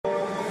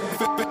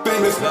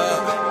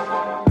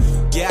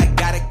Yeah, I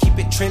gotta keep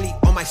it trendy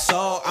on my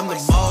soul. I'm the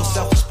most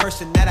selfish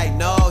person that I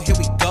know. Here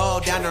we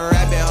go, down the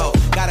rabbit hole.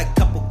 Got a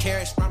couple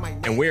carrots from my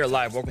neck. And we are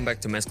live. Welcome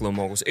back to Mezcla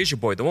Moguls. It's your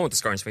boy, the one with the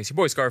scar on his face, your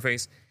boy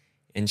Scarface.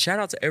 And shout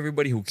out to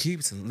everybody who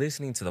keeps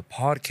listening to the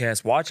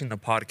podcast, watching the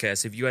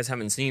podcast. If you guys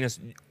haven't seen us,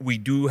 we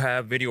do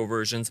have video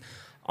versions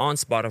on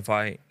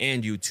Spotify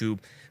and YouTube.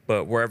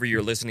 But wherever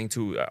you're listening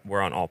to,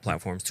 we're on all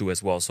platforms too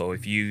as well. So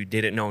if you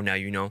didn't know, now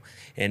you know.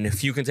 And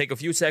if you can take a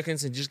few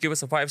seconds and just give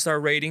us a 5-star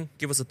rating,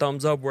 give us a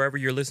thumbs up wherever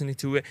you're listening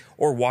to it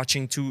or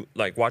watching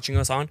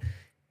us on.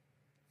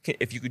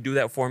 If you could do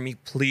that for me,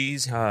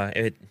 please.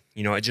 It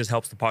just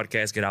helps the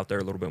podcast get out there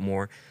a little bit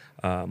more.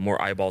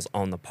 More eyeballs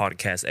on the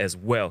podcast as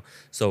well.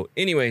 So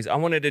anyways, I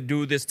wanted to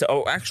do this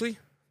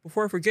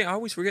before I forget, I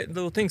always forget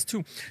little things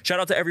too. Shout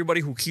out to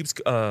everybody who keeps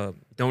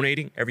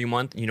donating every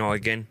month.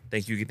 Again,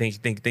 thank you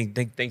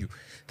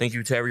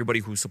to everybody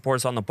who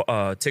supports on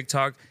the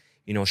TikTok.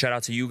 Shout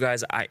out to you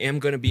guys. I am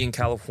going to be in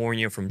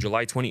California from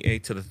July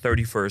 28th to the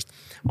 31st.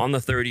 On the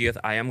 30th,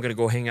 I am going to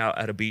go hang out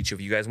at a beach.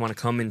 If you guys want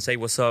to come and say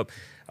what's up,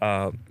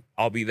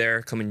 I'll be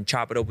there. Come and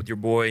chop it up with your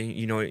boy.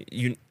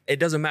 It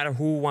doesn't matter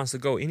who wants to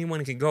go.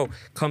 Anyone can go.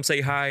 Come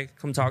say hi.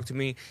 Come talk to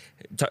me.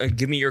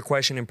 Give me your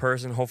question in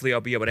person. Hopefully,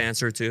 I'll be able to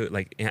answer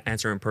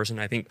in person.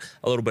 I think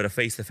a little bit of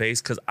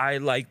face-to-face because I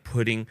like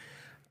putting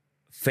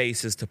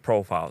faces to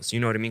profiles. You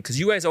know what I mean? Because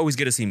you guys always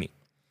get to see me.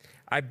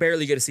 I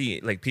barely get to see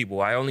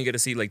people. I only get to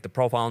see the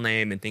profile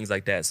name and things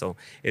like that. So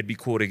it'd be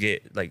cool to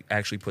get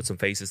actually put some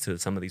faces to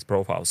some of these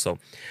profiles. So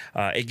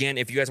again,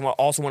 if you guys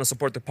also want to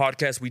support the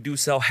podcast, we do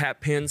sell hat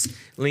pins.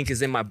 Link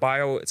is in my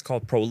bio. It's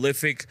called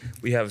Prolific.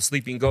 We have a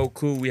Sleeping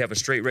Goku. We have a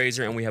Straight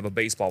Razor, and we have a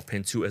baseball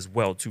pin too as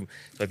well too.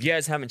 So if you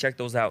guys haven't checked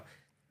those out,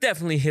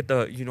 definitely hit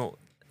the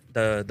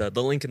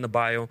link in the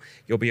bio.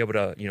 You'll be able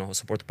to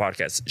support the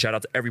podcast. Shout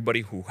out to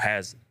everybody who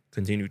has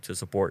continue to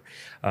support,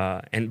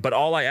 but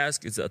all I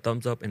ask is a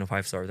thumbs up and a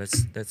 5-star.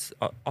 That's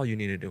all you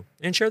need to do,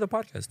 and share the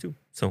podcast too.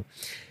 So,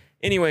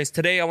 anyways,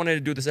 today I wanted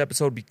to do this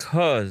episode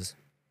because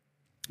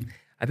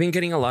I've been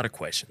getting a lot of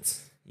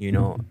questions. A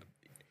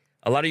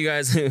lot of you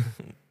guys.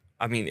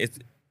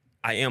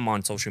 I am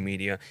on social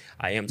media.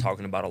 I am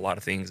talking about a lot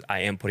of things. I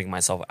am putting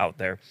myself out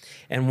there,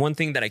 and one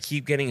thing that I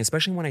keep getting,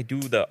 especially when I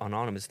do the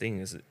anonymous thing,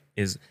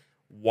 is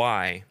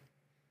why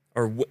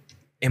or what.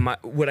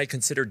 Would I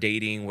consider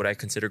dating? Would I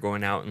consider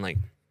going out and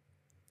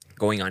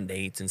going on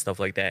dates and stuff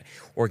like that,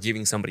 or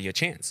giving somebody a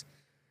chance?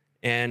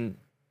 And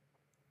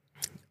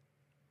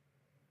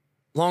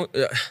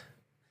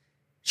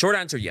short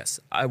answer, yes,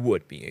 I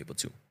would be able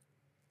to.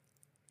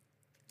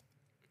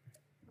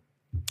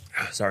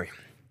 Sorry,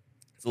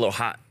 it's a little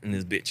hot in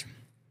this bitch.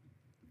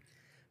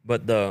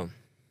 But the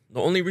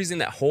only reason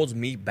that holds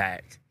me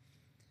back,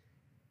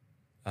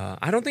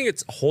 I don't think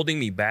it's holding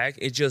me back.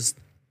 It's just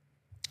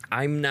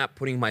I'm not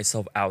putting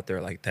myself out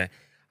there like that.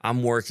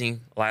 I'm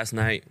working. Last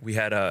night we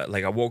had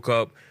I woke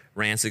up,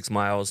 ran 6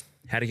 miles,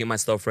 had to get my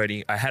stuff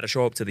ready. I had to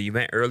show up to the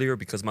event earlier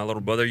because my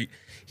little brother,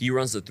 he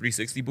runs the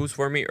 360 booths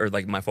for me, or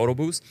my photo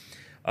booths.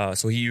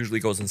 So he usually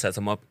goes and sets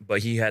them up,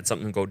 but he had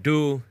something to go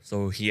do.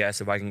 So he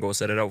asked if I can go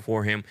set it up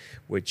for him,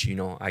 which,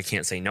 I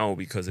can't say no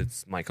because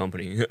it's my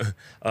company.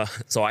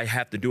 So I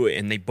have to do it,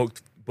 and they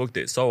booked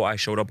it. So I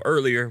showed up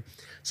earlier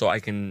so I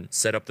can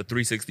set up the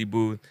 360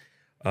 booth.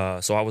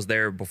 So I was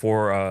there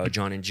before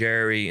John and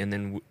Jerry, and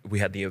then we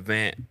had the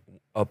event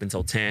up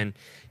until 10,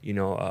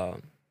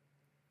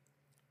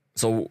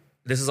 so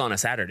this is on a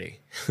Saturday,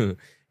 so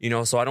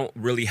I don't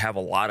really have a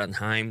lot of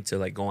time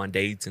to go on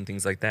dates and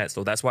things like that.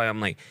 So that's why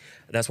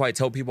that's why I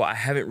tell people I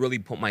haven't really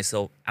put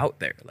myself out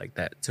there like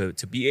that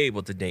to be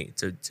able to date,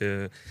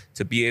 to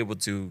be able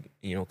to,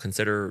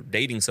 consider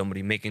dating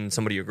somebody, making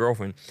somebody your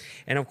girlfriend.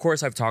 And of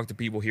course I've talked to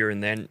people here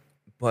and then,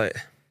 but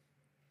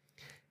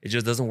it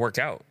just doesn't work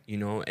out,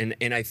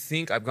 and I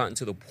think I've gotten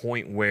to the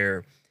point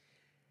where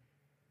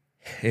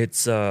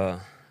it's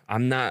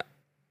I'm not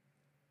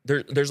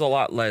there's a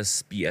lot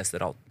less BS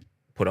that I'll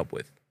put up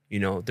with.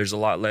 There's a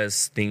lot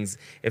less things.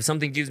 If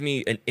something gives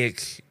me an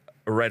ick,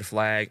 a red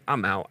flag,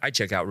 I'm out. I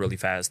check out really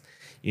fast,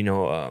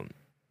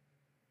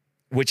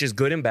 which is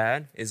good and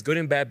bad. It's good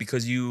and bad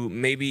because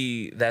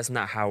maybe that's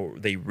not how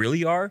they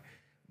really are,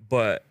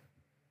 but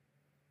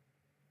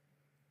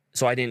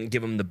so I didn't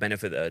give them the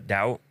benefit of the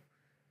doubt.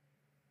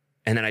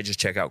 And then I just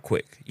check out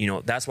quick.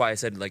 That's why I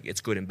said it's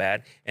good and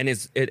bad. And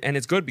it's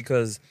good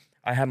because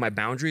I have my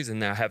boundaries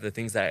and I have the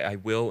things that I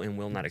will and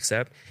will not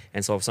accept.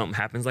 And so if something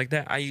happens like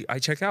that, I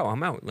check out.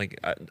 I'm out.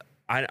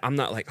 I'm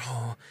not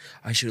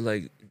I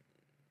should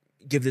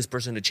give this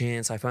person a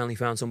chance. I finally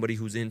found somebody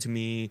who's into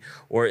me,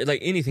 or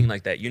anything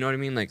like that. You know what I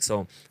mean?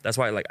 So that's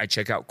why I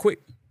check out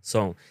quick.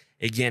 So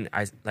again,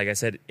 I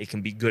said, it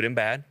can be good and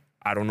bad.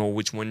 I don't know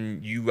which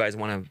one you guys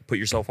want to put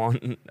yourself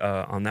on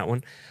that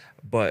one,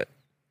 but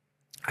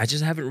I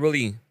just haven't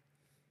really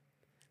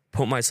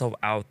put myself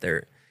out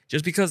there,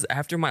 just because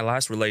after my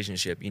last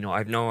relationship,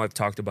 I've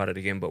talked about it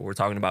again, but we're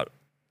talking about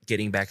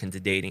getting back into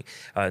dating.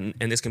 And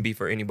this can be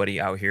for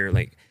anybody out here,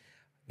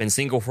 been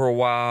single for a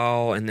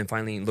while and then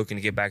finally looking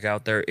to get back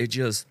out there. It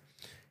just,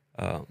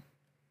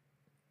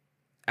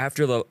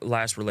 after the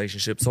last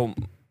relationship, so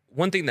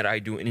one thing that I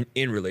do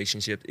in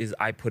relationships is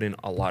I put in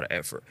a lot of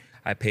effort.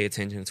 I pay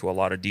attention to a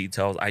lot of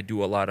details. I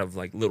do a lot of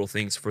like little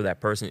things for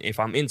that person. If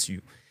I'm into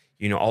you,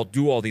 you know, I'll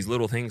do all these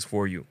little things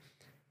for you.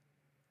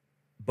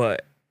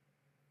 But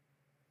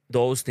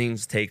those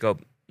things take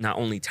up not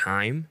only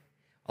time,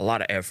 a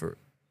lot of effort.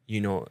 You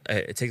know,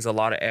 it takes a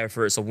lot of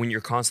effort. So when you're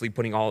constantly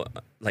putting all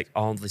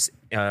this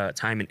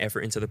time and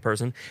effort into the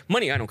person,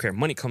 money, I don't care.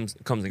 Money comes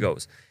and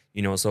goes.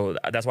 You know, so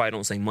that's why I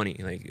don't say money.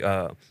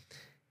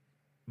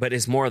 But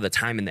it's more of the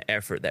time and the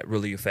effort that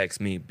really affects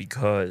me,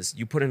 because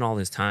you put in all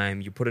this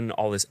time, you put in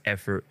all this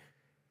effort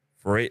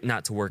for it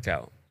not to work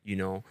out. You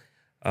know,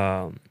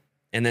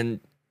 and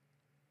then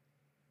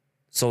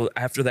so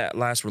after that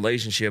last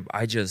relationship,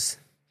 I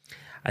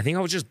think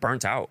I was just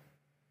burnt out.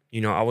 You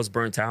know, I was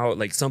burnt out.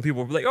 Like, some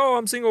people were like, "Oh,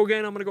 I'm single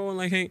again. I'm gonna go and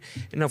like hang."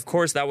 And of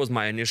course, that was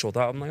my initial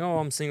thought. I'm like, "Oh,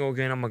 I'm single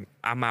again.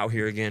 I'm out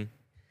here again."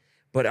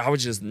 But I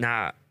was just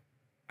not.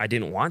 I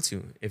didn't want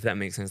to, if that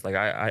makes sense. Like,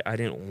 I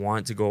didn't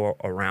want to go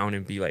around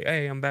and be like,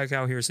 "Hey, I'm back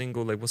out here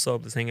single. Like, what's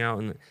up? Let's hang out."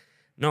 And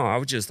no, I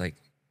was just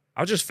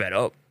fed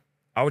up.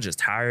 I was just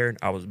tired.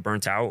 I was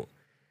burnt out,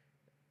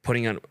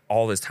 putting on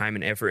all this time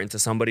and effort into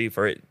somebody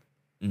for it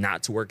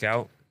not to work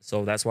out.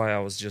 So that's why I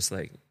was just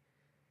like,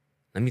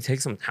 let me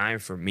take some time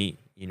for me.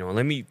 You know,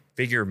 let me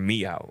figure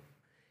me out,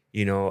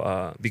 you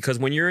know, because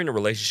when you're in a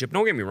relationship,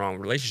 don't get me wrong,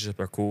 relationships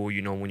are cool,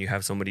 you know, when you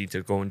have somebody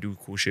to go and do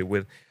cool shit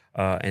with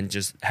and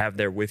just have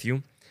there with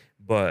you.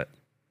 But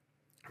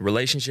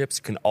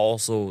relationships can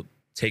also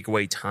take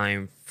away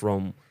time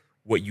from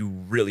what you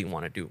really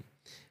want to do.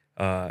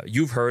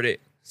 You've heard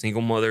it.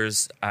 Single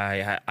mothers,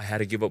 I had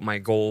to give up my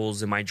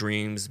goals and my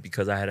dreams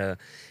because I had to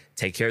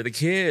take care of the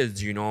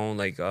kids, you know,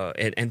 like,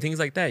 and things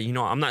like that. You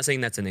know, I'm not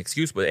saying that's an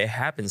excuse, but it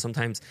happens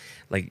sometimes.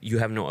 Like, you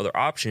have no other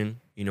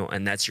option, you know,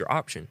 and that's your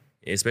option,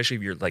 especially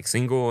if you're like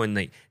single and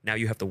like now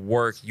you have to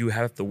work. You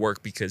have to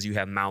work because you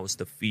have mouths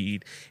to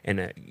feed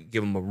and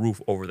give them a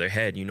roof over their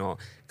head, you know,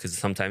 because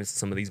sometimes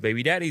some of these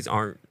baby daddies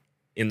aren't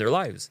in their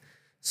lives.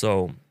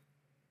 So,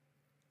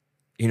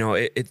 you know,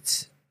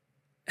 it's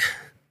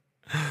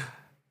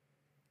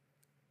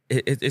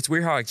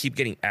weird how I keep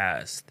getting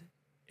asked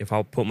if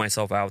I'll put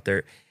myself out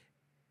there.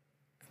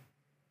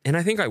 And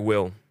I think I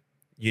will,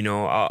 you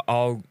know,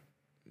 I'll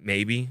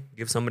maybe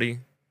give somebody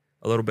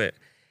a little bit.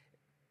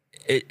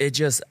 It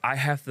just, I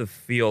have to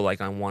feel like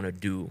I want to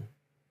do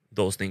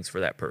those things for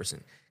that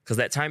person. Because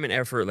that time and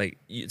effort,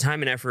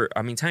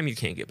 I mean, time you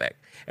can't get back.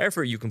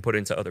 Effort you can put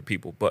into other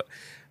people, but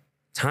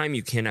time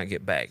you cannot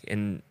get back.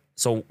 And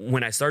so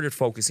when I started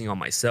focusing on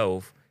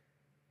myself,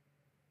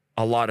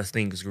 a lot of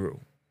things grew.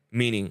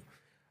 Meaning,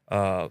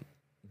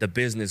 the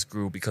business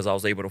grew because I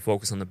was able to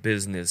focus on the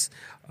business.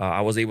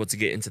 I was able to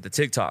get into the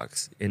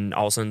TikToks, and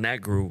all of a sudden that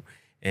grew,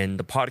 and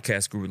the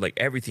podcast grew. Like,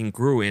 everything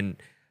grew, and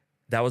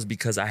that was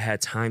because I had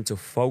time to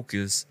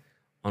focus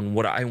on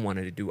what I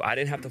wanted to do. I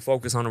didn't have to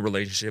focus on a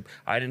relationship.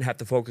 I didn't have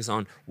to focus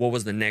on what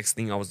was the next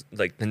thing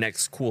the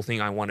next cool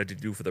thing I wanted to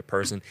do for the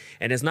person.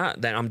 And it's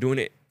not that I'm doing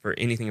it for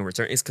anything in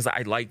return. It's because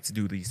I like to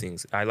do these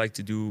things. I like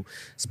to do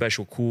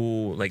special,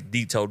 cool, like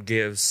detailed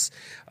gifts,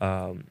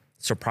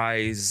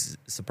 surprises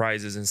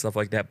and stuff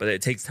like that, but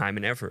it takes time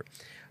and effort.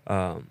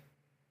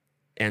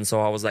 And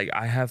so I was like,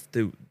 I have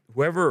to,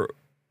 whoever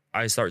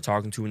I start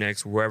talking to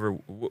next,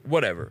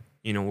 whatever,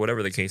 you know,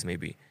 whatever the case may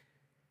be,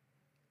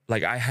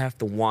 like, I have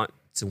to want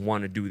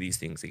to do these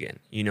things again,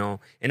 you know?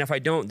 And if I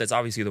don't, that's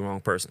obviously the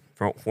wrong person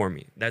for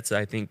me. That's,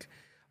 I think,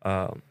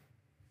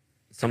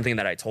 something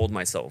that I told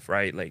myself,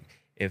 right? Like,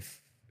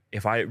 if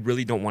I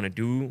really don't want to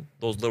do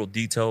those little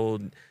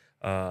detailed,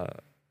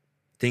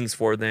 things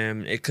for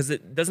them, because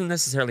it doesn't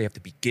necessarily have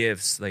to be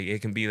gifts. Like,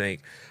 it can be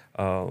like,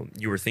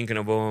 you were thinking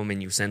of them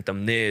and you sent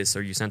them this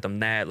or you sent them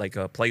that, like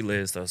a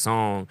playlist, a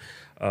song.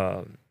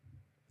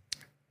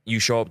 You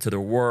show up to their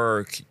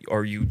work,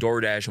 or you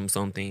DoorDash them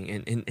something,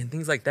 and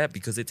things like that,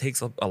 because it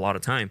takes a lot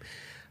of time.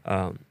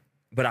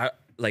 But I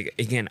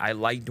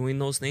like doing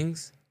those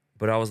things,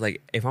 but I was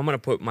like, if I'm going to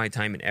put my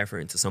time and effort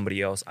into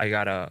somebody else, I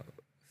got to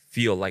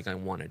feel like I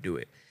want to do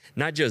it.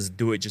 Not just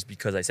do it just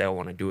because I say I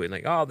want to do it.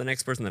 Like, oh, the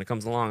next person that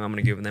comes along, I'm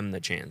going to give them the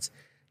chance.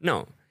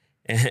 No.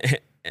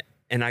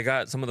 And I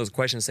got some of those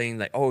questions saying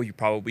like, oh, you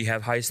probably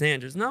have high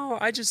standards. No,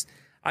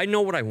 I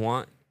know what I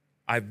want.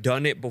 I've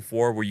done it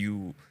before where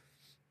you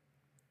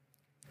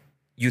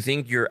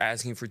think you're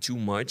asking for too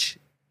much,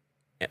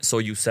 so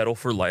you settle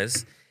for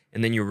less,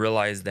 and then you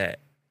realize that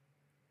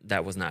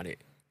was not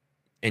it,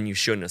 and you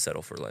shouldn't have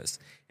settled for less.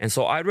 And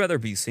so I'd rather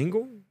be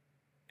single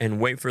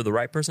and wait for the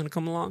right person to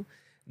come along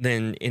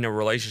than in a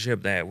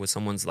relationship that with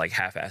someone's like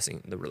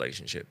half-assing the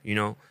relationship, you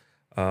know?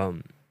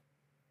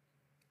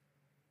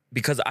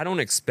 Because I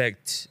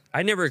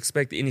never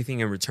expect anything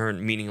in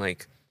return, meaning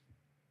like,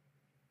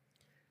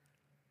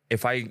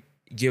 if I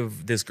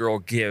give this girl a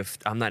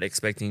gift, I'm not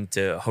expecting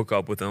to hook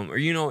up with them or,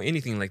 you know,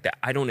 anything like that.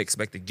 I don't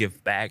expect to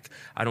give back.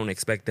 I don't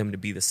expect them to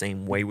be the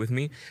same way with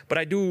me, but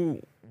I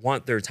do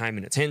want their time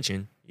and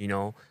attention, you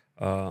know,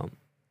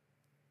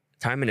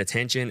 time and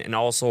attention, and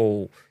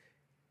also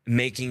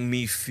making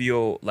me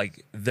feel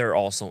like they're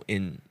also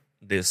in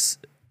this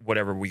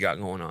whatever we got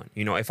going on.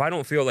 You know, if I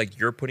don't feel like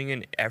you're putting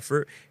in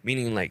effort,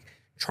 meaning like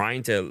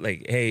trying to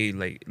like, hey,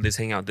 like let's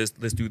hang out,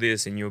 let's do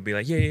this, and you'll be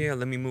like, yeah,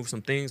 let me move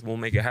some things, we'll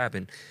make it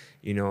happen.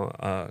 You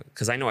know,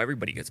 because I know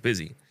everybody gets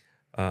busy,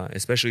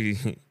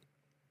 especially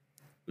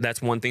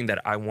that's one thing that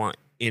I want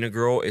in a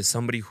girl is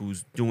somebody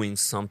who's doing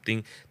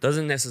something.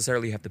 Doesn't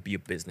necessarily have to be a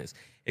business.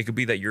 It could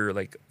be that you're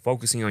like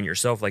focusing on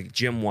yourself, like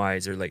gym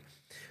wise, or like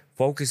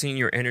focusing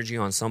your energy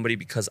on somebody,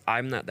 because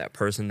I'm not that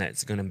person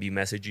that's going to be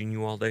messaging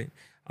you all day.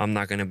 I'm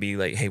not going to be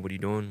like, hey, what are you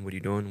doing? What are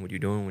you doing? What are you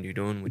doing? What are you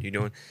doing? What are you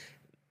doing?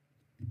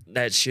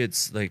 That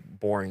shit's like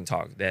boring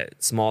talk,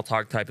 that small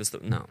talk type of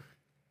stuff. No.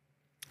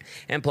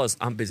 And plus,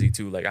 I'm busy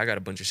too. Like, I got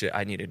a bunch of shit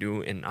I need to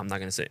do, and I'm not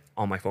going to sit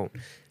on my phone.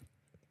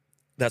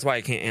 That's why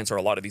I can't answer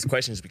a lot of these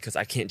questions, because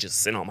I can't just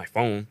sit on my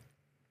phone.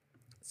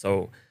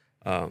 So,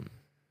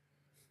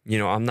 you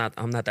know, I'm not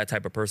that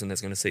type of person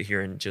that's going to sit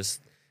here and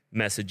just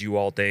message you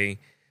all day.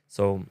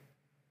 So,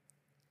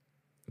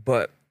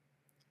 but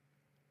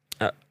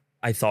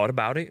I thought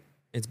about it.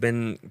 It's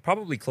been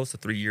probably close to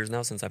 3 years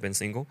now since I've been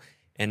single.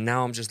 And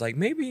now I'm just like,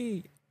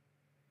 maybe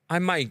I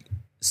might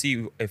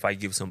see if I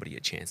give somebody a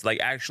chance, like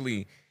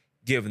actually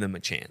give them a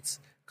chance.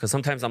 Because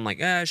sometimes I'm like,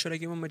 should I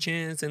give them a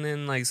chance? And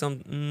then like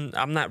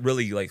I'm not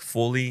really like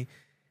fully,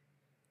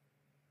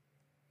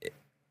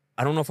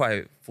 I don't know if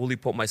I fully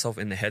put myself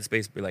in the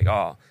headspace, be like,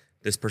 oh,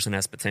 this person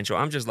has potential.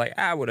 I'm just like,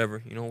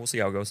 whatever, you know, we'll see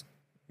how it goes,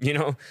 you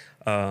know?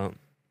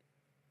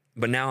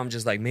 But now I'm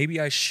just like, maybe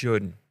I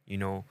should, you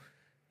know,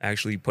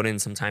 actually put in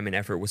some time and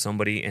effort with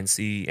somebody and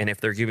see, and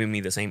if they're giving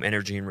me the same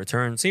energy in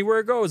return, see where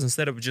it goes,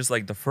 instead of just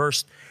like the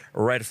first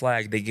red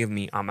flag they give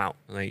me, I'm out.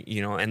 Like,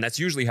 you know, and that's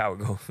usually how it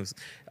goes.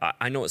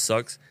 I know it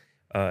sucks.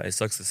 It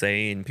sucks to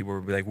say, and people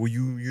will be like, well,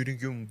 you didn't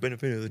give them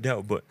benefit of the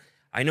doubt, but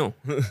I know.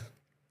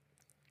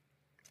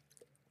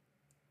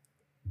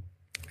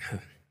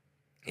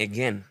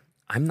 Again,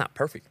 I'm not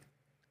perfect.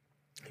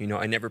 You know,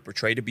 I never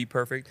portray to be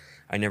perfect.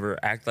 I never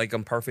act like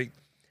I'm perfect.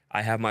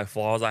 I have my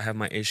flaws. I have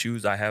my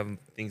issues. I have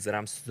things that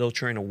I'm still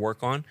trying to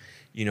work on.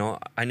 You know,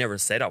 I never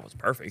said I was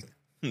perfect.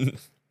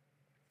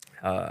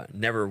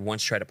 Never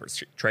once tried to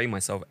portray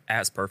myself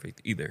as perfect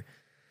either.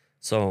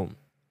 So,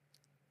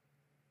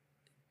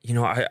 you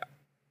know,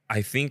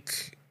 I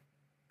think,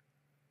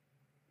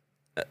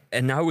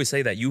 and I always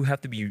say that you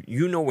have to be,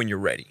 you know, when you're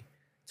ready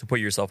to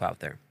put yourself out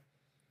there.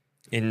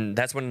 And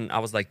that's when I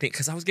was like,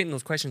 because I was getting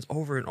those questions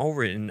over and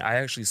over, and I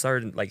actually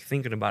started like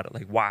thinking about it,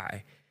 like,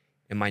 why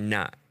am I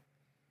not,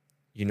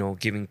 you know,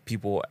 giving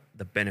people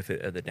the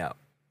benefit of the doubt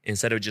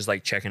instead of just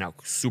like checking out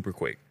super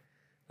quick?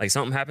 Like,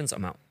 something happens,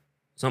 I'm out.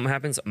 Something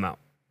happens, I'm out.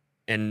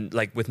 And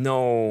like with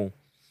no,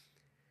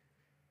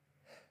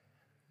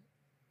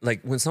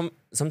 like when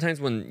sometimes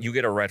when you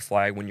get a red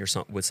flag when you're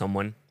with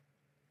someone,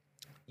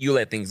 you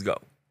let things go.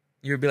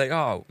 You'll be like,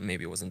 oh,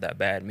 maybe it wasn't that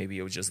bad. Maybe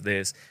it was just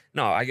this.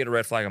 No, I get a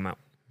red flag, I'm out.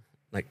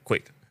 Like,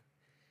 quick.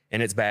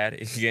 And it's bad.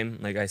 Again,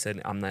 like I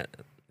said,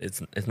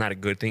 it's not a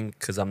good thing,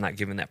 because I'm not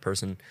giving that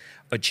person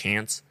a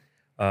chance.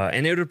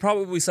 And it would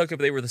probably suck if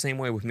they were the same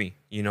way with me,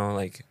 you know,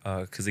 like,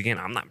 because again,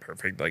 I'm not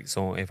perfect. Like,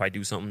 so if I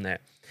do something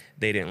that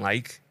they didn't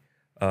like,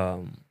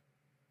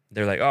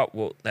 they're like, oh,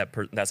 well,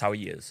 that's how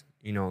he is,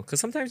 you know, because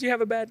sometimes you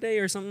have a bad day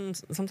or something.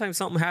 Sometimes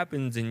something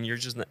happens and you're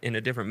just in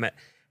a different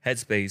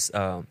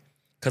headspace.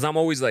 Because I'm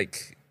always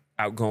like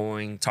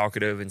outgoing,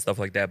 talkative, and stuff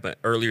like that. But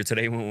earlier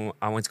today, when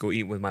I went to go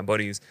eat with my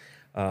buddies,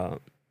 I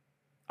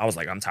was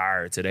like, I'm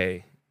tired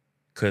today,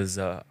 because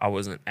I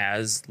wasn't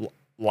as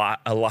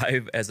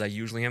alive as I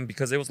usually am,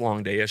 because it was a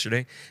long day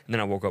yesterday, and then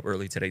I woke up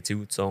early today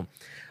too. So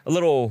a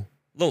little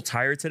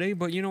tired today,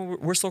 but you know,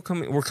 we're still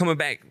coming. We're coming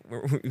back.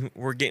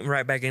 We're getting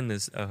right back in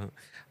this.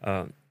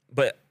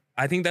 But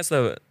I think that's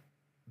the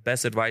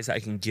best advice I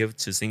can give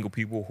to single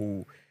people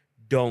who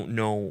don't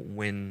know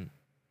when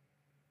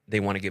they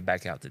want to get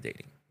back out to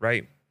dating,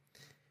 right?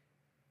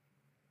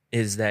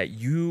 Is that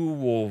you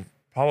will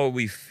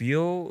probably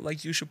feel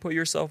like you should put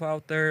yourself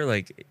out there,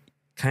 like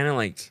kind of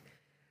like,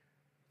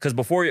 because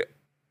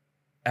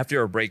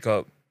after a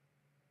breakup,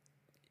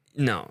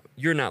 no,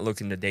 you're not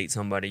looking to date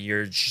somebody.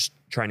 You're just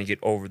trying to get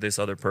over this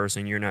other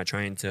person. You're not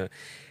trying to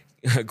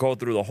go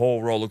through the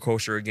whole roller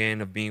coaster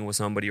again of being with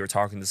somebody or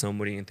talking to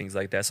somebody and things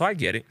like that. So I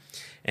get it.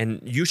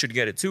 And you should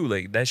get it too.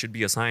 Like, that should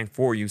be a sign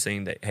for you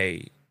saying that,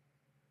 hey,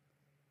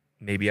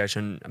 maybe I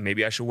should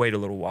wait a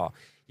little while.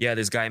 Yeah,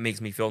 this guy makes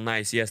me feel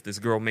nice. Yes, this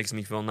girl makes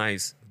me feel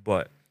nice.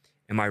 But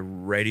am I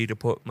ready to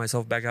put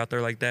myself back out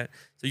there like that?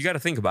 So you got to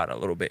think about it a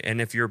little bit.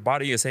 And if your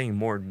body is saying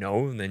more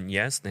no than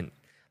yes, then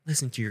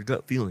listen to your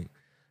gut feeling.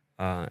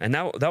 And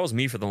that was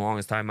me for the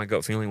longest time. My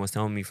gut feeling was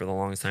telling me for the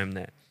longest time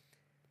that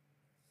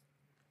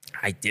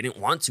I didn't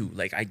want to.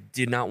 Like, I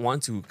did not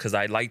want to, because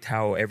I liked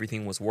how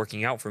everything was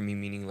working out for me,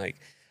 meaning like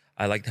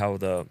I liked how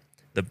the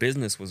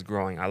business was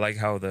growing. I like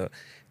how the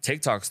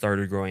TikTok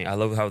started growing. I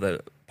love how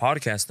the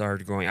podcast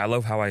started growing. I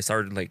love how I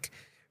started like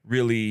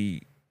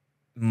really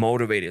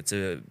motivated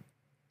to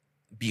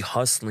be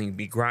hustling,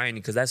 be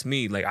grinding, because that's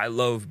me. Like, I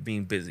love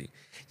being busy.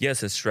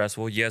 Yes, it's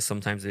stressful. Yes,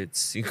 sometimes it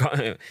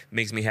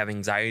makes me have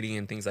anxiety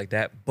and things like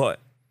that. But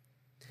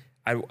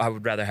I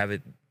would rather have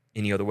it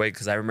any other way,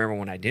 because I remember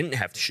when I didn't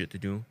have shit to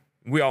do.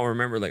 We all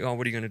remember, like, oh,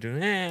 what are you going to do?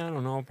 I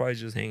don't know. Probably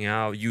just hang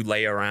out. You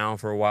lay around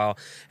for a while,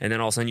 and then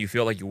all of a sudden you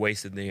feel like you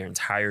wasted the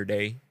entire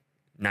day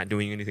not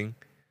doing anything.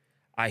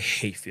 I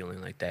hate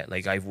feeling like that.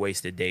 Like, I've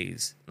wasted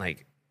days.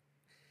 Like,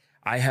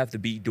 I have to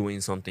be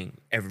doing something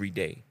every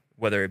day,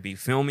 whether it be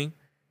filming,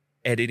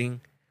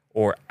 editing,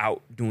 or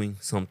out doing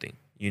something,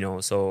 you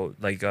know? So,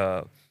 like,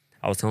 I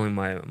was telling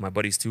my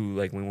buddies, too,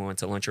 like, when we went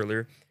to lunch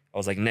earlier, I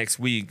was like, next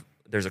week,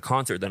 there's a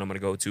concert that I'm going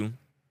to go to,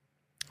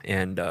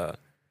 and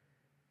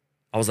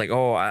I was like,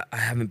 oh, I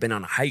haven't been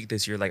on a hike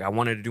this year. Like, I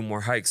wanted to do more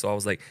hikes. So I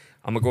was like,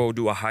 I'm going to go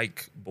do a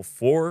hike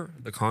before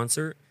the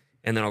concert,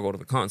 and then I'll go to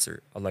the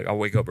concert. I'll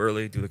wake up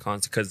early, do the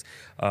concert. Because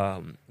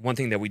one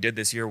thing that we did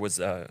this year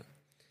was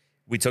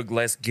we took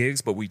less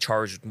gigs, but we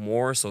charged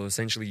more. So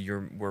essentially,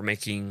 we're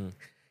making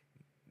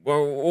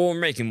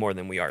more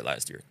than we are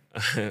last year.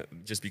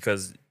 Just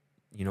because,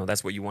 you know,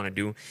 that's what you want to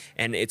do.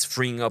 And it's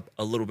freeing up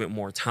a little bit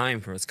more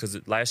time for us,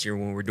 because last year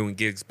when we were doing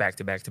gigs back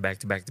to back to back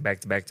to back to back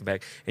to back to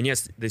back, and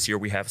yes, this year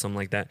we have some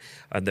like that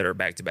that are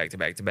back to back to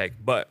back to back,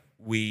 but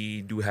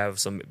we do have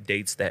some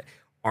dates that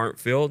aren't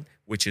filled,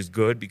 which is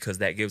good because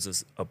that gives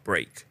us a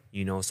break,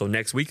 you know. So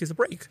next week is a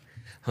break.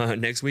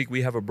 Next week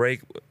we have a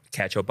break,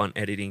 catch up on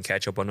editing,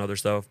 catch up on other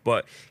stuff,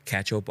 but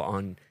catch up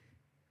on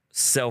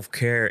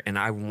self-care. And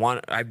I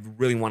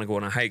really want to go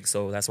on a hike,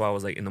 so that's why I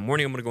was like, in the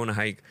morning I'm gonna go on a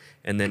hike,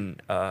 and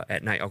then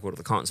at night I'll go to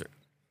the concert.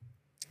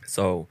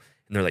 So,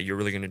 and they're like, you're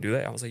really gonna do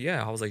that? I was like,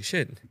 yeah. I was like,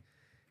 shit,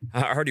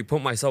 I already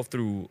put myself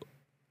through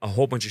a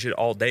whole bunch of shit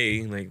all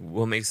day. Like,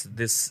 what makes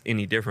this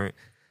any different?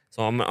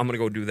 So I'm gonna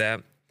go do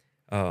that.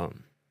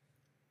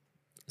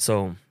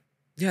 So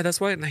yeah,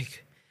 that's why,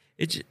 like,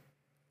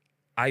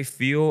 I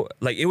feel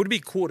like it would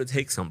be cool to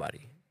take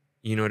somebody,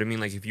 you know what I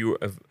mean? Like,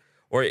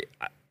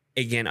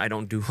 again, I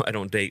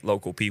don't date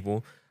local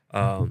people.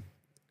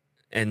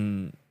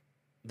 And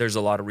there's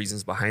a lot of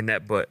reasons behind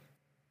that, but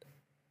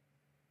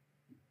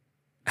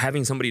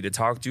having somebody to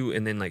talk to,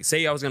 and then, like,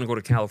 say I was going to go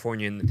to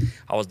California and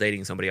I was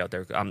dating somebody out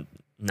there. I'm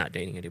not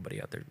dating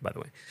anybody out there, by the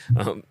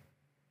way.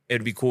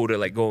 It'd be cool to,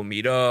 like, go and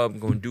meet up,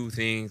 go and do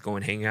things, go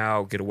and hang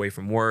out, get away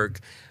from work,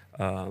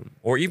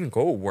 or even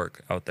go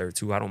work out there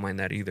too. I don't mind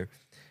that either.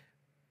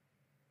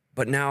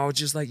 But now,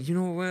 just like, you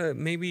know what,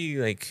 maybe,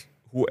 like,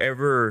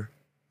 whoever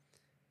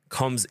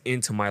comes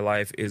into my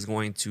life is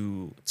going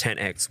to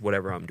 10x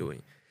whatever I'm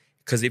doing.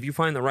 Because if you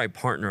find the right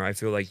partner, I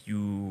feel like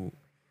you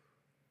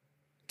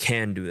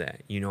can do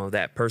that. You know,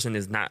 that person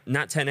is not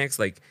 10x,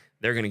 like,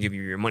 they're going to give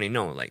you your money.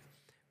 No, like,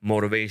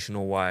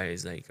 motivational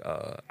wise, like,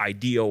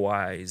 idea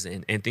wise,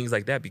 and things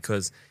like that,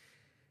 because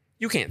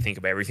you can't think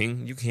of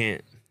everything. You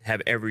can't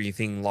have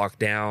everything locked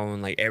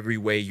down. Like, every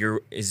way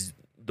is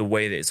the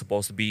way that it's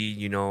supposed to be,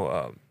 you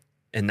know.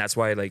 And that's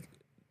why, like,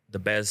 the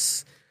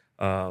best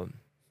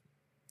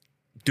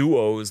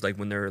duos, like,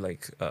 when they're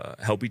like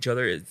help each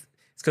other, it's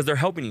because they're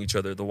helping each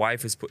other. The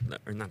wife is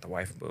or not the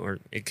wife, or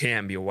it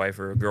can be a wife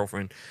or a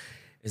girlfriend,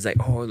 is like,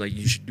 oh, like,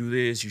 you should do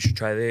this, you should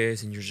try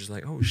this, and you're just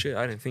like, oh shit,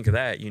 I didn't think of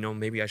that, you know,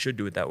 maybe I should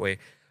do it that way.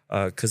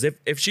 Because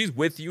if she's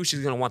with you,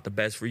 she's gonna want the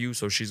best for you,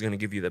 so she's gonna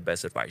give you the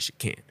best advice she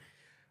can.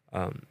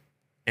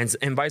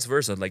 And vice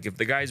versa. Like, if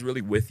the guy's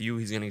really with you,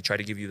 he's going to try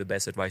to give you the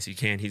best advice he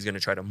can. He's going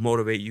to try to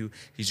motivate you.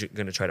 He's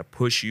going to try to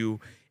push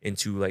you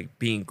into, like,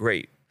 being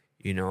great,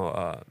 you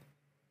know,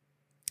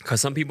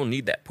 because some people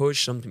need that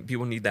push. Some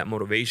people need that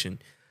motivation.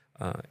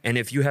 And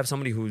if you have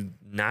somebody who's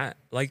not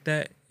like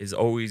that, is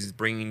always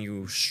bringing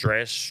you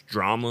stress,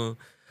 drama,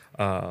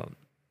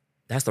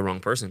 that's the wrong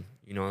person.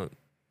 You know,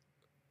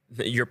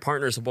 your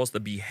partner is supposed to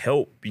be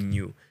helping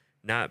you,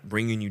 not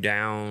bringing you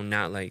down,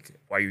 not like,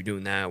 why are you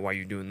doing that? Why are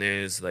you doing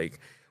this? Like,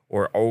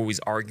 or always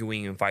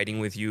arguing and fighting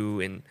with you.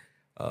 And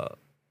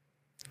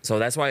so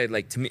that's why,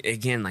 like, to me,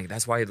 again, like,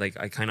 that's why, like,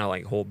 I kind of,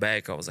 like, hold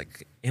back. I was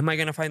like, am I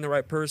going to find the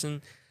right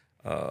person?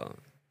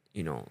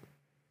 You know,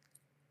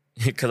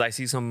 because I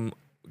see some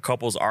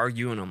couples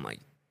argue and I'm like,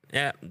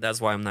 yeah,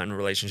 that's why I'm not in a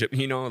relationship,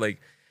 you know,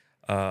 like,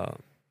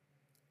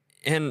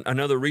 and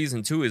another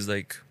reason too is,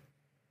 like,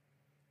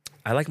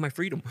 I like my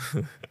freedom.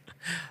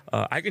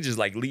 I can just,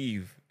 like,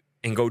 leave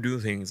and go do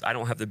things. I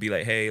don't have to be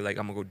like, hey, like,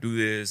 I'm gonna go do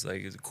this.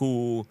 Like, is it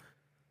cool?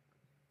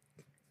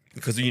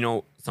 Because, you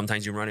know,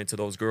 sometimes you run into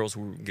those girls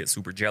who get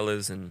super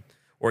jealous,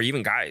 or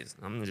even guys.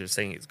 I'm not just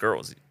saying it's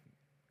girls.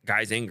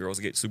 Guys and girls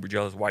get super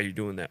jealous. Why are you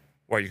doing that?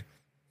 Why are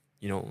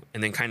you know,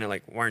 and then kind of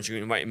like, why aren't you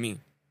inviting me?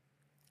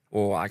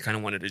 Well, I kind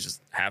of wanted to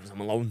just have some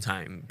alone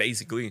time,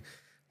 basically,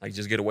 like,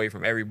 just get away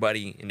from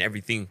everybody and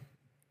everything.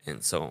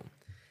 And so,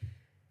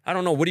 I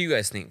don't know. What do you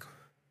guys think?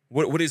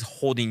 What is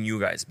holding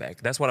you guys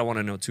back? That's what I want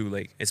to know too.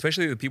 Like,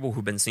 especially the people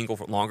who've been single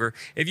for longer.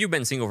 If you've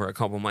been single for a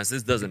couple months,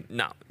 this doesn't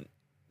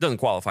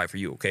qualify for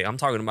you. Okay, I'm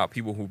talking about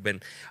people who've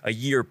been a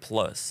year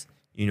plus.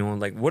 You know,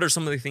 like, what are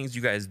some of the things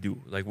you guys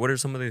do? Like, what are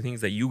some of the things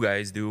that you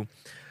guys do?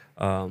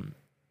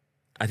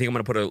 I think I'm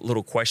gonna put a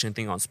little question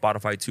thing on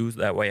Spotify too.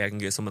 So that way I can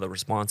get some of the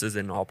responses,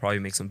 and I'll probably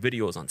make some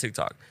videos on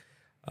TikTok.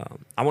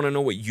 I want to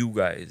know what you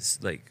guys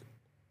like,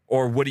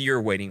 or what are you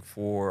waiting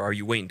for? Are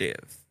you waiting to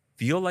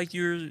feel like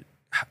you're?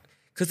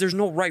 because there's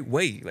no right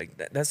way. Like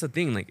that's the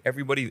thing. Like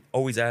everybody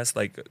always asks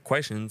like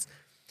questions,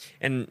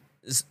 and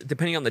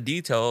depending on the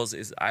details,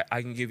 is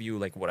I can give you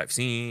like what I've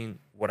seen,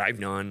 what I've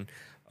done,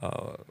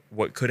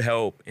 what could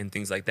help, and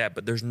things like that.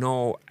 But there's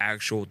no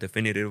actual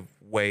definitive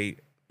way,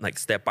 like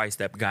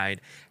step-by-step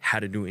guide how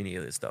to do any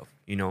of this stuff.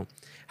 You know,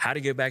 how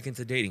to get back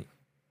into dating.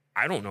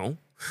 I don't know.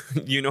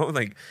 You know,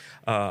 like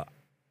I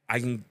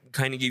can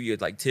kind of give you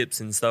like tips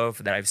and stuff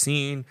that I've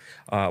seen,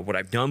 what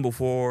I've done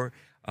before.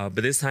 But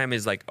this time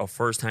is like a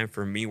first time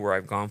for me where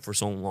I've gone for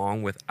so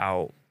long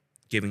without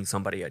giving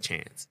somebody a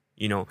chance.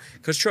 You know,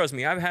 because trust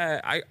me,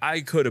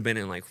 I could have been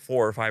in like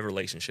 4 or 5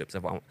 relationships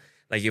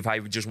if I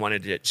just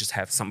wanted to just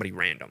have somebody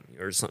random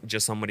or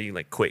just somebody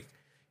like quick.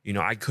 You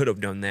know, I could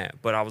have done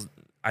that, but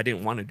I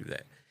didn't want to do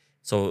that.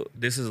 So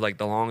this is like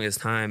the longest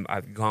time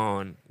I've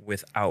gone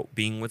without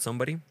being with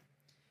somebody,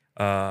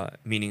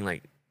 meaning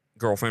like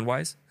girlfriend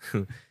wise.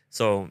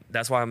 So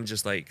that's why I'm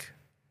just like,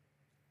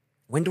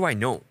 when do I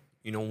know?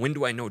 You know, when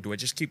do I know? Do I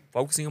just keep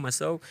focusing on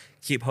myself,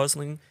 keep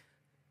hustling,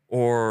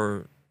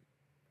 or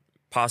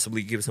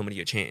possibly give somebody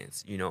a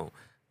chance? You know,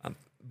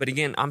 but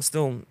again, I'm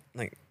still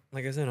like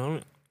I said,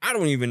 I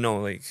don't even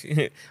know like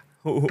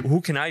who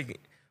can I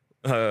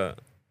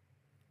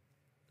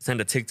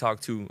send a TikTok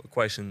to a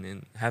question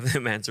and have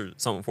them answer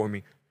something for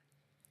me.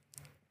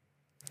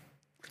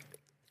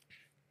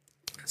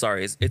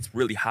 Sorry, it's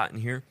really hot in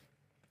here,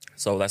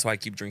 so that's why I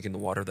keep drinking the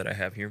water that I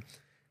have here,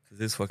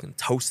 because it's fucking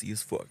toasty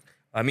as fuck.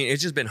 I mean,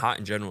 it's just been hot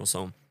in general,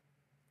 so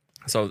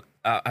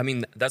I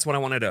mean, that's what I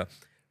wanted to.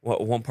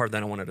 One part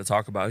that I wanted to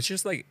talk about. It's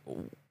just like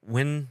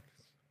when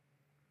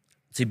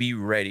to be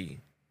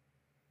ready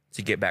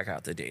to get back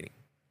out to dating,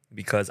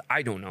 because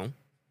I don't know.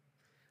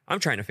 I'm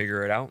trying to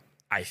figure it out.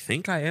 I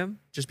think I am,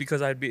 just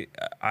because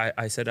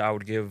I said I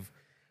would give.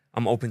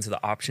 I'm open to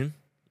the option,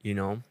 you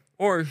know,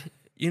 or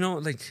you know,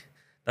 like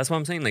that's what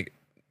I'm saying. Like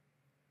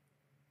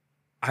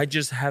I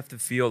just have to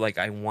feel like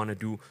I want to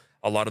do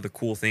a lot of the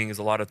cool things,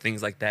 a lot of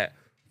things like that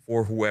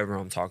for whoever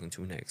I'm talking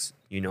to next.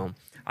 You know,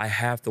 I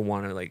have to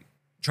want to like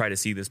try to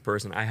see this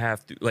person. I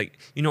have to like,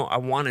 you know, I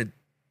want to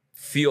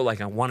feel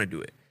like I want to do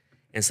it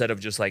instead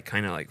of just like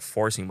kind of like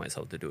forcing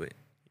myself to do it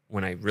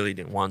when I really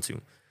didn't want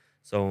to.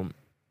 So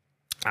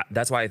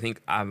that's why I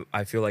think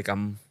I feel like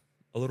I'm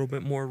a little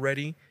bit more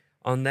ready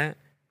on that.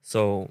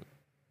 So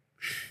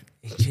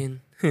it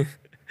can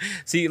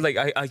see, like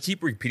I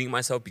keep repeating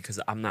myself because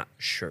I'm not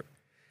sure.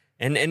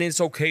 And it's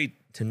okay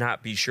to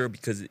not be sure,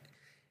 because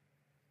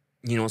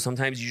you know,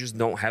 sometimes you just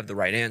don't have the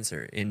right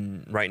answer.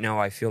 And right now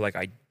I feel like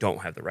I don't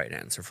have the right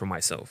answer for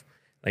myself.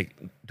 Like,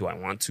 do I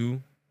want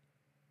to?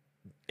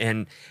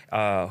 And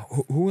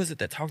who was it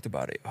that talked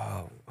about it?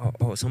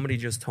 Oh, somebody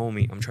just told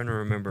me. I'm trying to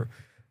remember.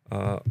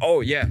 Oh,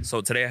 yeah.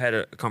 So today I had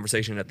a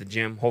conversation at the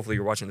gym. Hopefully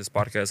you're watching this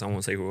podcast. I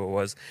won't say who it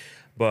was.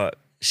 But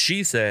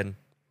she said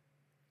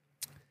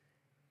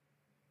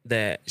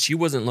that she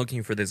wasn't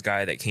looking for this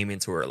guy that came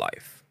into her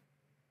life.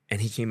 And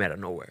he came out of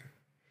nowhere.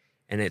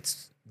 And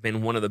it's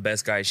been one of the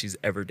best guys she's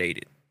ever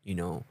dated, you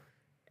know.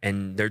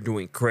 And they're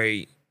doing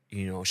great.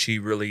 You know, she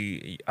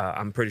really,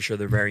 I'm pretty sure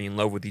they're very in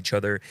love with each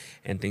other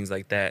and things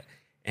like that.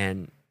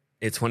 And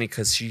it's funny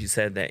because she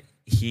said that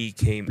he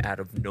came out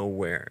of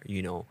nowhere,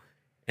 you know,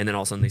 and then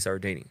all of a sudden they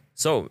started dating.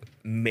 So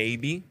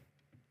maybe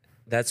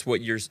that's why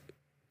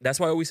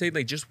I always say,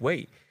 like, just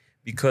wait.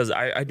 Because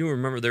I do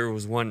remember there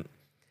was one,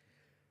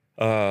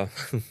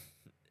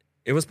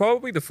 it was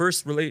probably the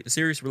first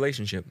serious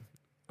relationship.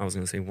 I was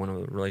going to say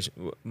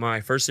my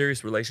first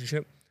serious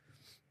relationship.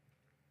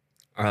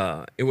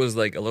 It was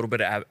like a little bit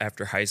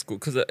after high school,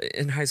 because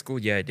in high school,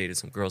 yeah, I dated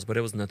some girls, but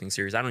it was nothing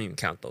serious. I don't even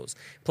count those.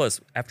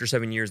 Plus, after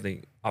 7 years,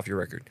 they off your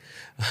record.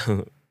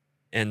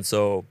 And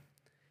so,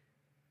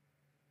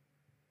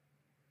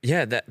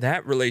 yeah,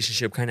 that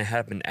relationship kind of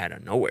happened out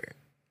of nowhere.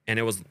 And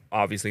it was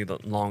obviously the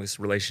longest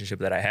relationship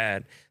that I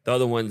had. The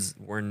other ones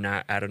were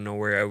not out of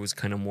nowhere. I was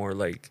kind of more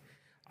like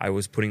I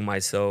was putting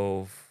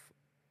myself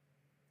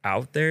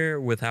out there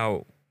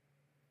without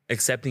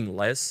accepting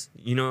less,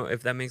 you know,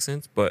 if that makes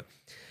sense. But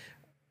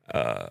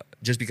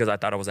just because I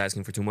thought I was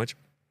asking for too much.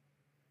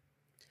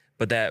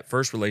 But that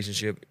first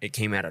relationship, it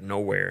came out of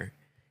nowhere.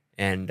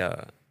 And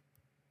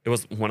it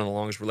was one of the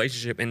longest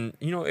relationship. And,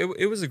 you know,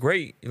 it was a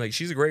great, like,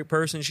 she's a great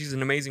person. She's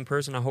an amazing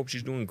person. I hope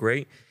she's doing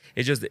great.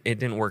 It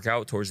didn't work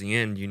out towards the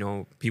end. You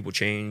know, people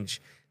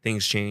change,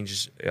 things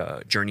change,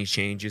 journeys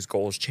changes,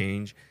 goals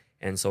change.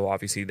 And so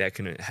obviously that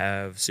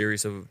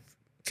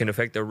can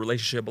affect the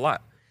relationship a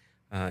lot,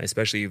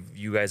 especially if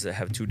you guys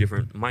have two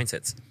different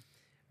mindsets.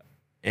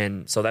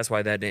 And so that's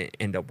why that didn't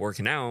end up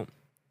working out.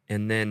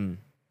 And then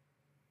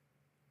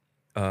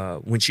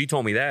when she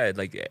told me that,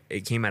 like,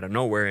 it came out of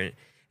nowhere, and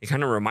it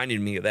kind of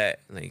reminded me of that.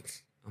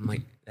 Like, I'm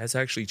like, that's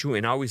actually true.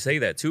 And I always say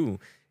that too,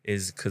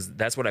 is because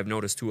that's what I've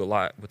noticed too a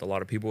lot with a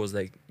lot of people, is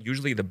like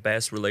usually the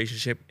best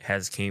relationship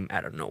has came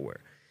out of nowhere.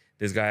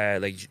 This guy,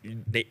 like,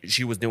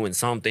 she was doing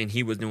something,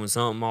 he was doing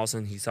something, all of a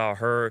sudden he saw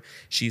her,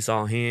 she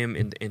saw him,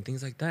 and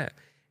things like that.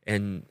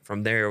 And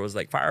from there, it was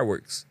like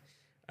fireworks.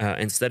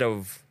 Instead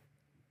of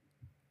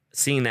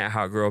seeing that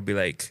hot girl be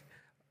like,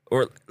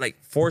 or like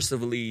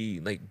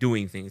forcibly like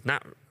doing things.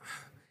 Not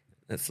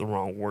that's the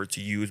wrong word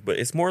to use, but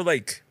it's more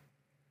like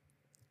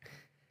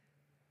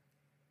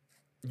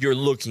you're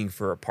looking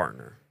for a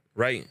partner,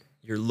 right?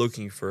 You're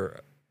looking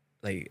for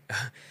like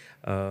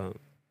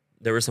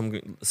there were some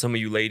of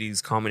you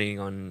ladies commenting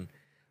on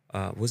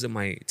was it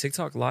my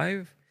TikTok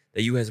live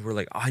that you guys were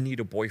like, oh, I need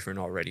a boyfriend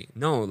already.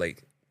 No,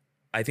 like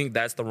I think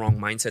that's the wrong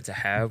mindset to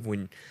have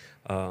when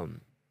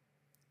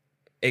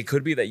it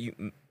could be that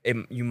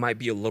you might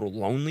be a little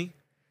lonely.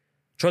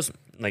 Trust me,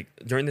 like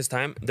during this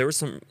time, there were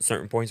some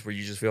certain points where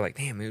you just feel like,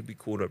 damn, it would be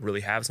cool to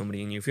really have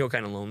somebody, and you feel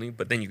kind of lonely,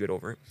 but then you get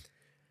over it.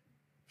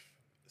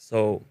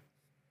 So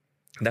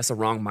that's a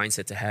wrong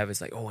mindset to have.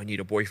 It's like, oh, I need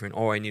a boyfriend.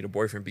 Oh, I need a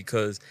boyfriend.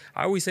 Because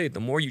I always say the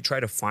more you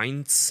try to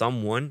find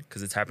someone,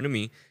 because it's happened to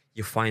me,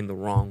 you find the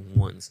wrong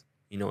ones.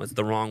 You know, it's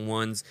the wrong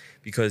ones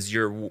because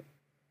you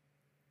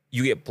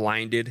get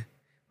blinded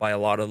by a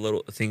lot of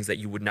little things that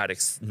you would not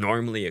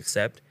normally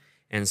accept.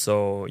 And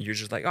so you're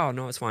just like, oh,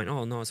 no, it's fine.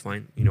 Oh, no, it's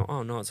fine. You know,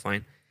 oh, no, it's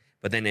fine.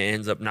 But then it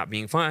ends up not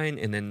being fine.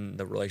 And then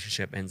the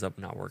relationship ends up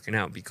not working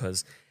out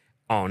because,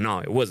 oh, no,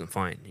 it wasn't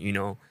fine, you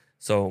know.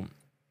 So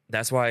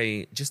that's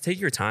why just take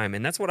your time.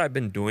 And that's what I've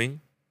been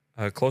doing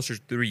closer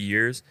to 3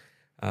 years.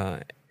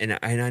 And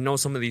I know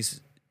some of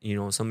these, you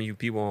know, some of you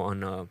people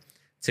on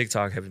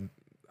TikTok have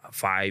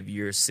 5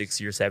 years,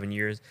 6 years, 7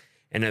 years.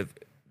 And if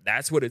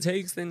that's what it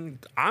takes, then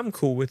I'm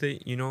cool with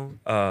it, you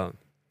know,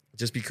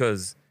 just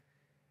because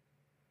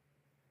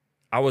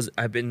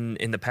I've been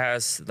in the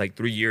past like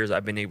 3 years,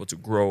 I've been able to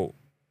grow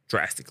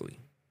drastically.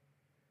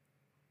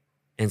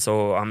 And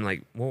so I'm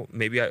like, well,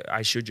 maybe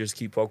I should just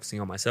keep focusing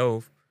on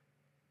myself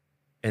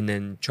and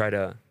then try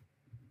to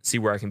see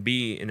where I can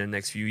be in the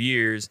next few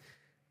years.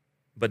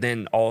 But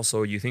then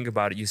also you think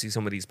about it, you see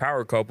some of these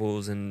power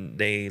couples and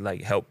they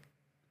like help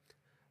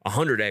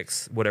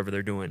 100x whatever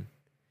they're doing.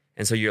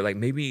 And so you're like,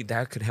 maybe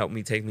that could help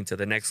me take me to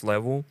the next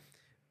level.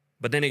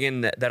 But then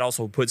again, that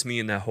also puts me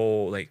in that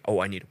whole like, oh,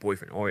 I need a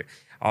boyfriend. Or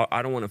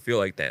I don't want to feel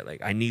like that.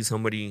 Like I need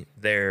somebody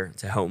there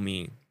to help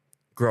me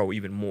grow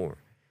even more.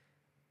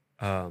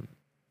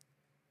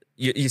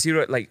 You see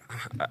what, like,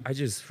 I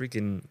just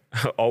freaking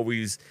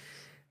always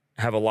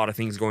have a lot of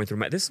things going through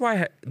my. This is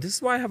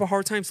why I have a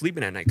hard time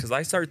sleeping at night, because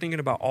I start thinking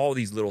about all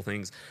these little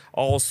things,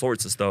 all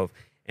sorts of stuff,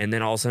 and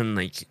then all of a sudden,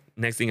 like,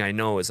 next thing I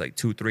know, it's like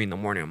 2, 3 in the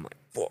morning. I'm like,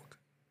 fuck,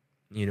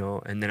 you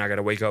know, and then I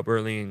gotta wake up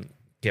early and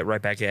get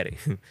right back at it.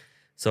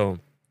 So,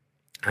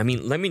 I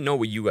mean, let me know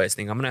what you guys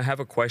think. I'm gonna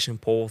have a question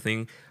poll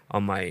thing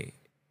on my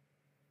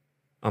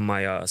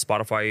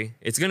Spotify.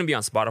 It's gonna be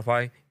on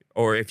Spotify.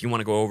 Or if you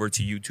want to go over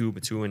to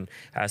YouTube too and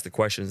ask the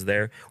questions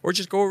there, or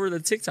just go over to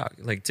TikTok.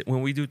 Like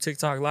when we do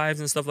TikTok lives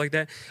and stuff like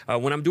that.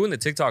 When I'm doing the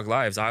TikTok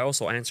lives, I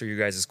also answer you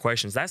guys'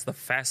 questions. That's the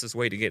fastest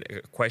way to get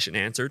a question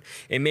answered.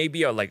 It may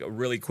be a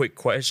really quick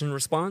question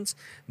response,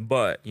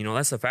 but you know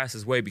that's the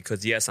fastest way,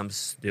 because yes, I'm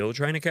still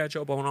trying to catch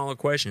up on all the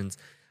questions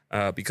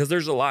because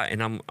there's a lot,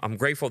 and I'm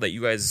grateful that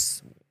you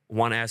guys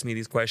want to ask me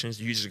these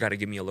questions. You just got to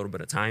give me a little bit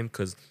of time,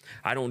 because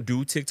I don't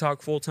do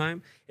TikTok full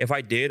time. If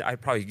I did,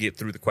 I'd probably get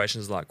through the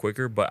questions a lot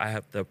quicker, but I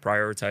have to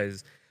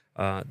prioritize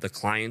the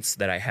clients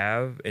that I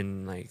have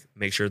and like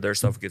make sure their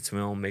stuff gets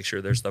filmed, make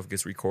sure their stuff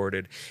gets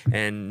recorded,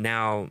 and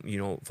now, you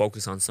know,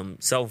 focus on some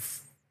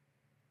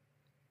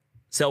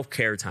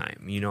self-care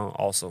time, you know,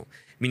 also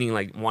meaning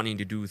like wanting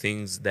to do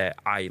things that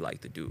I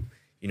like to do,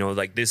 you know,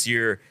 like this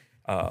year,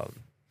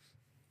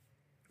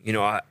 you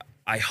know,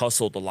 I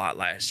hustled a lot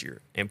last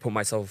year and put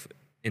myself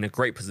in a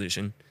great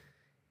position.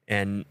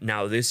 And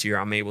now this year,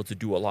 I'm able to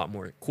do a lot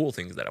more cool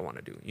things that I want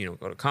to do. You know,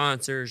 go to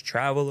concerts,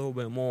 travel a little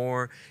bit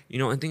more, you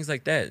know, and things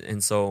like that.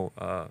 And so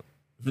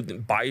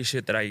buy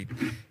shit that I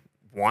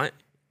want.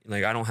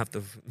 Like, I don't have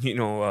to, you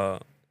know,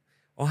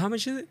 oh, how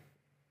much is it?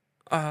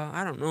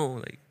 I don't know.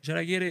 Like, should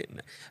I get it?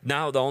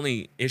 Now, the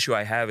only issue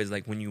I have is,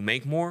 like, when you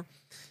make more,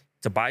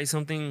 to buy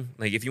something,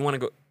 like, if you want to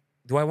go,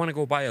 do I want to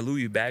go buy a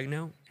Louis bag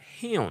now?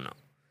 Hell no.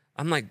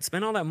 I'm like,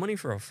 spend all that money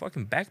for a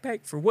fucking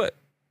backpack for what?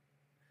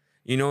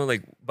 You know,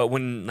 like, but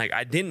when like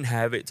I didn't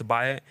have it to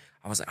buy it,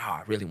 I was like, oh,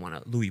 I really want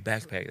a Louis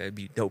backpack. That'd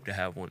be dope to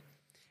have one.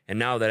 And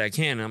now that I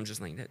can, I'm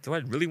just like, do I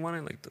really want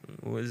it?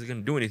 Like, is it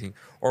gonna do anything?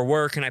 Or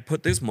where can I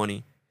put this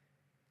money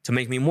to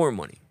make me more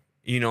money?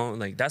 You know,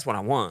 like that's what I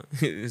want.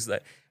 Is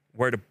like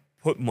where to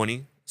put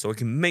money so it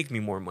can make me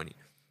more money.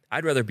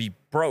 I'd rather be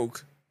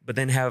broke, but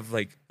then have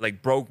like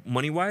broke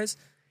money wise,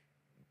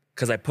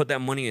 because I put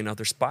that money in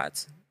other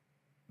spots,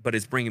 but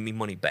it's bringing me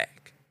money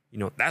back. You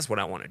know, that's what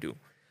I want to do.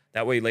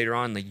 That way later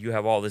on, like you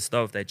have all this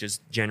stuff that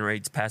just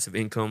generates passive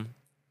income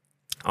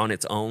on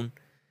its own.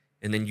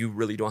 And then you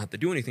really don't have to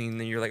do anything. And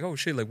then you're like, oh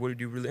shit, like what did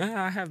you really,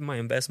 I have my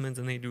investments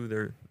and they do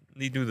their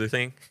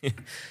thing.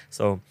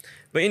 So,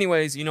 but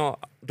anyways, you know,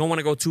 don't want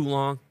to go too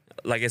long.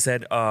 Like I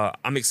said,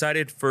 I'm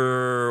excited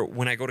for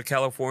when I go to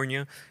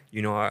California.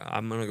 You know,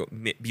 I'm going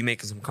to be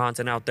making some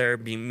content out there,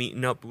 be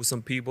meeting up with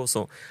some people.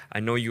 So I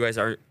know you guys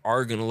are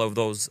going to love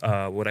those,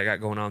 what I got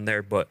going on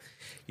there. But,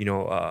 you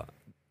know,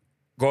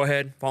 go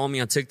ahead, follow me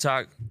on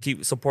TikTok.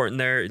 Keep supporting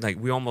there. Like,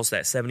 we almost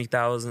at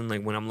 70,000.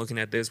 Like, when I'm looking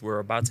at this, we're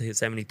about to hit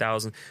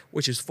 70,000,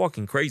 which is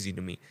fucking crazy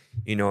to me,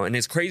 you know. And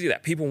it's crazy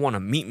that people want to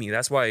meet me.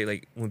 That's why,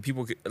 like, when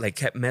people like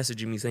kept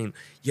messaging me saying,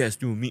 yes,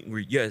 do a meet and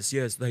greet,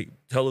 yes, like,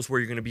 tell us where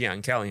you're gonna be at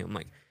in Cali. I'm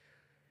like,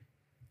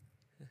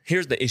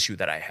 here's the issue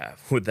that I have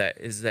with that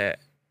is that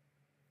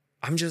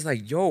I'm just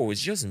like, yo,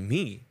 it's just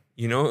me,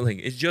 you know, like,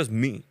 it's just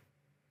me.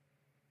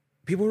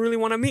 People really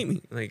want to meet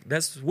me. Like,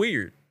 that's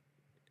weird.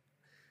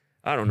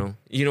 I don't know,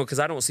 you know, because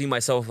I don't see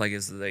myself like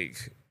as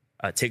like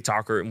a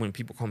TikToker. And when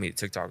people call me a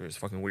TikToker, it's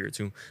fucking weird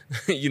too.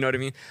 You know what I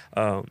mean?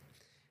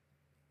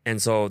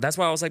 And so that's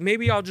why I was like,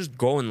 maybe I'll just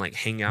go and like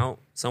hang out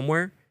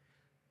somewhere.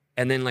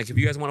 And then like, if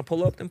you guys want to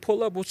pull up, then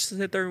pull up. We'll just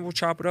sit there and we'll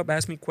chop it up,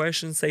 ask me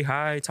questions, say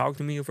hi, talk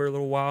to me for a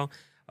little while.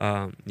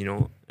 You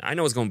know, I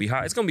know it's going to be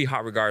hot. It's going to be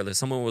hot regardless.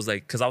 Someone was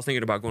like, because I was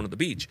thinking about going to the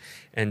beach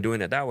and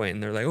doing it that way.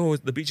 And they're like, oh,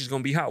 the beach is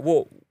going to be hot.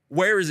 Well,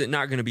 where is it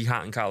not going to be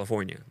hot in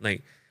California?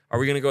 Like, are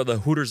we going to go to the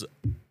Hooters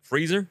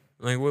freezer?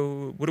 Like,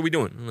 what are we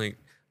doing? Like,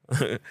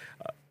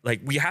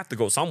 like, we have to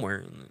go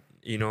somewhere,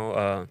 you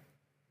know.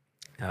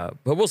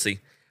 But we'll see.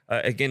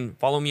 Again,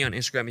 follow me on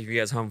Instagram if you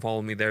guys haven't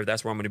followed me there.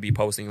 That's where I'm going to be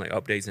posting like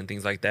updates and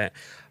things like that.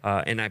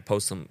 And I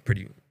post some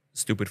pretty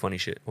stupid, funny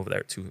shit over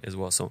there too as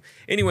well. So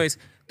anyways,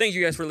 thank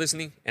you guys for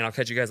listening, and I'll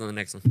catch you guys on the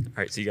next one. All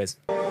right, see you guys.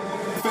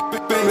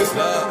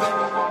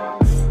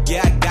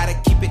 Yeah, I gotta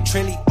keep it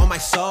trendy on my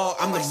soul.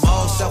 I'm the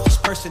most selfish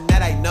person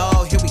that I know.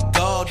 Here we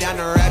go down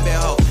the rabbit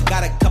hole.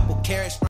 Got a couple carrots.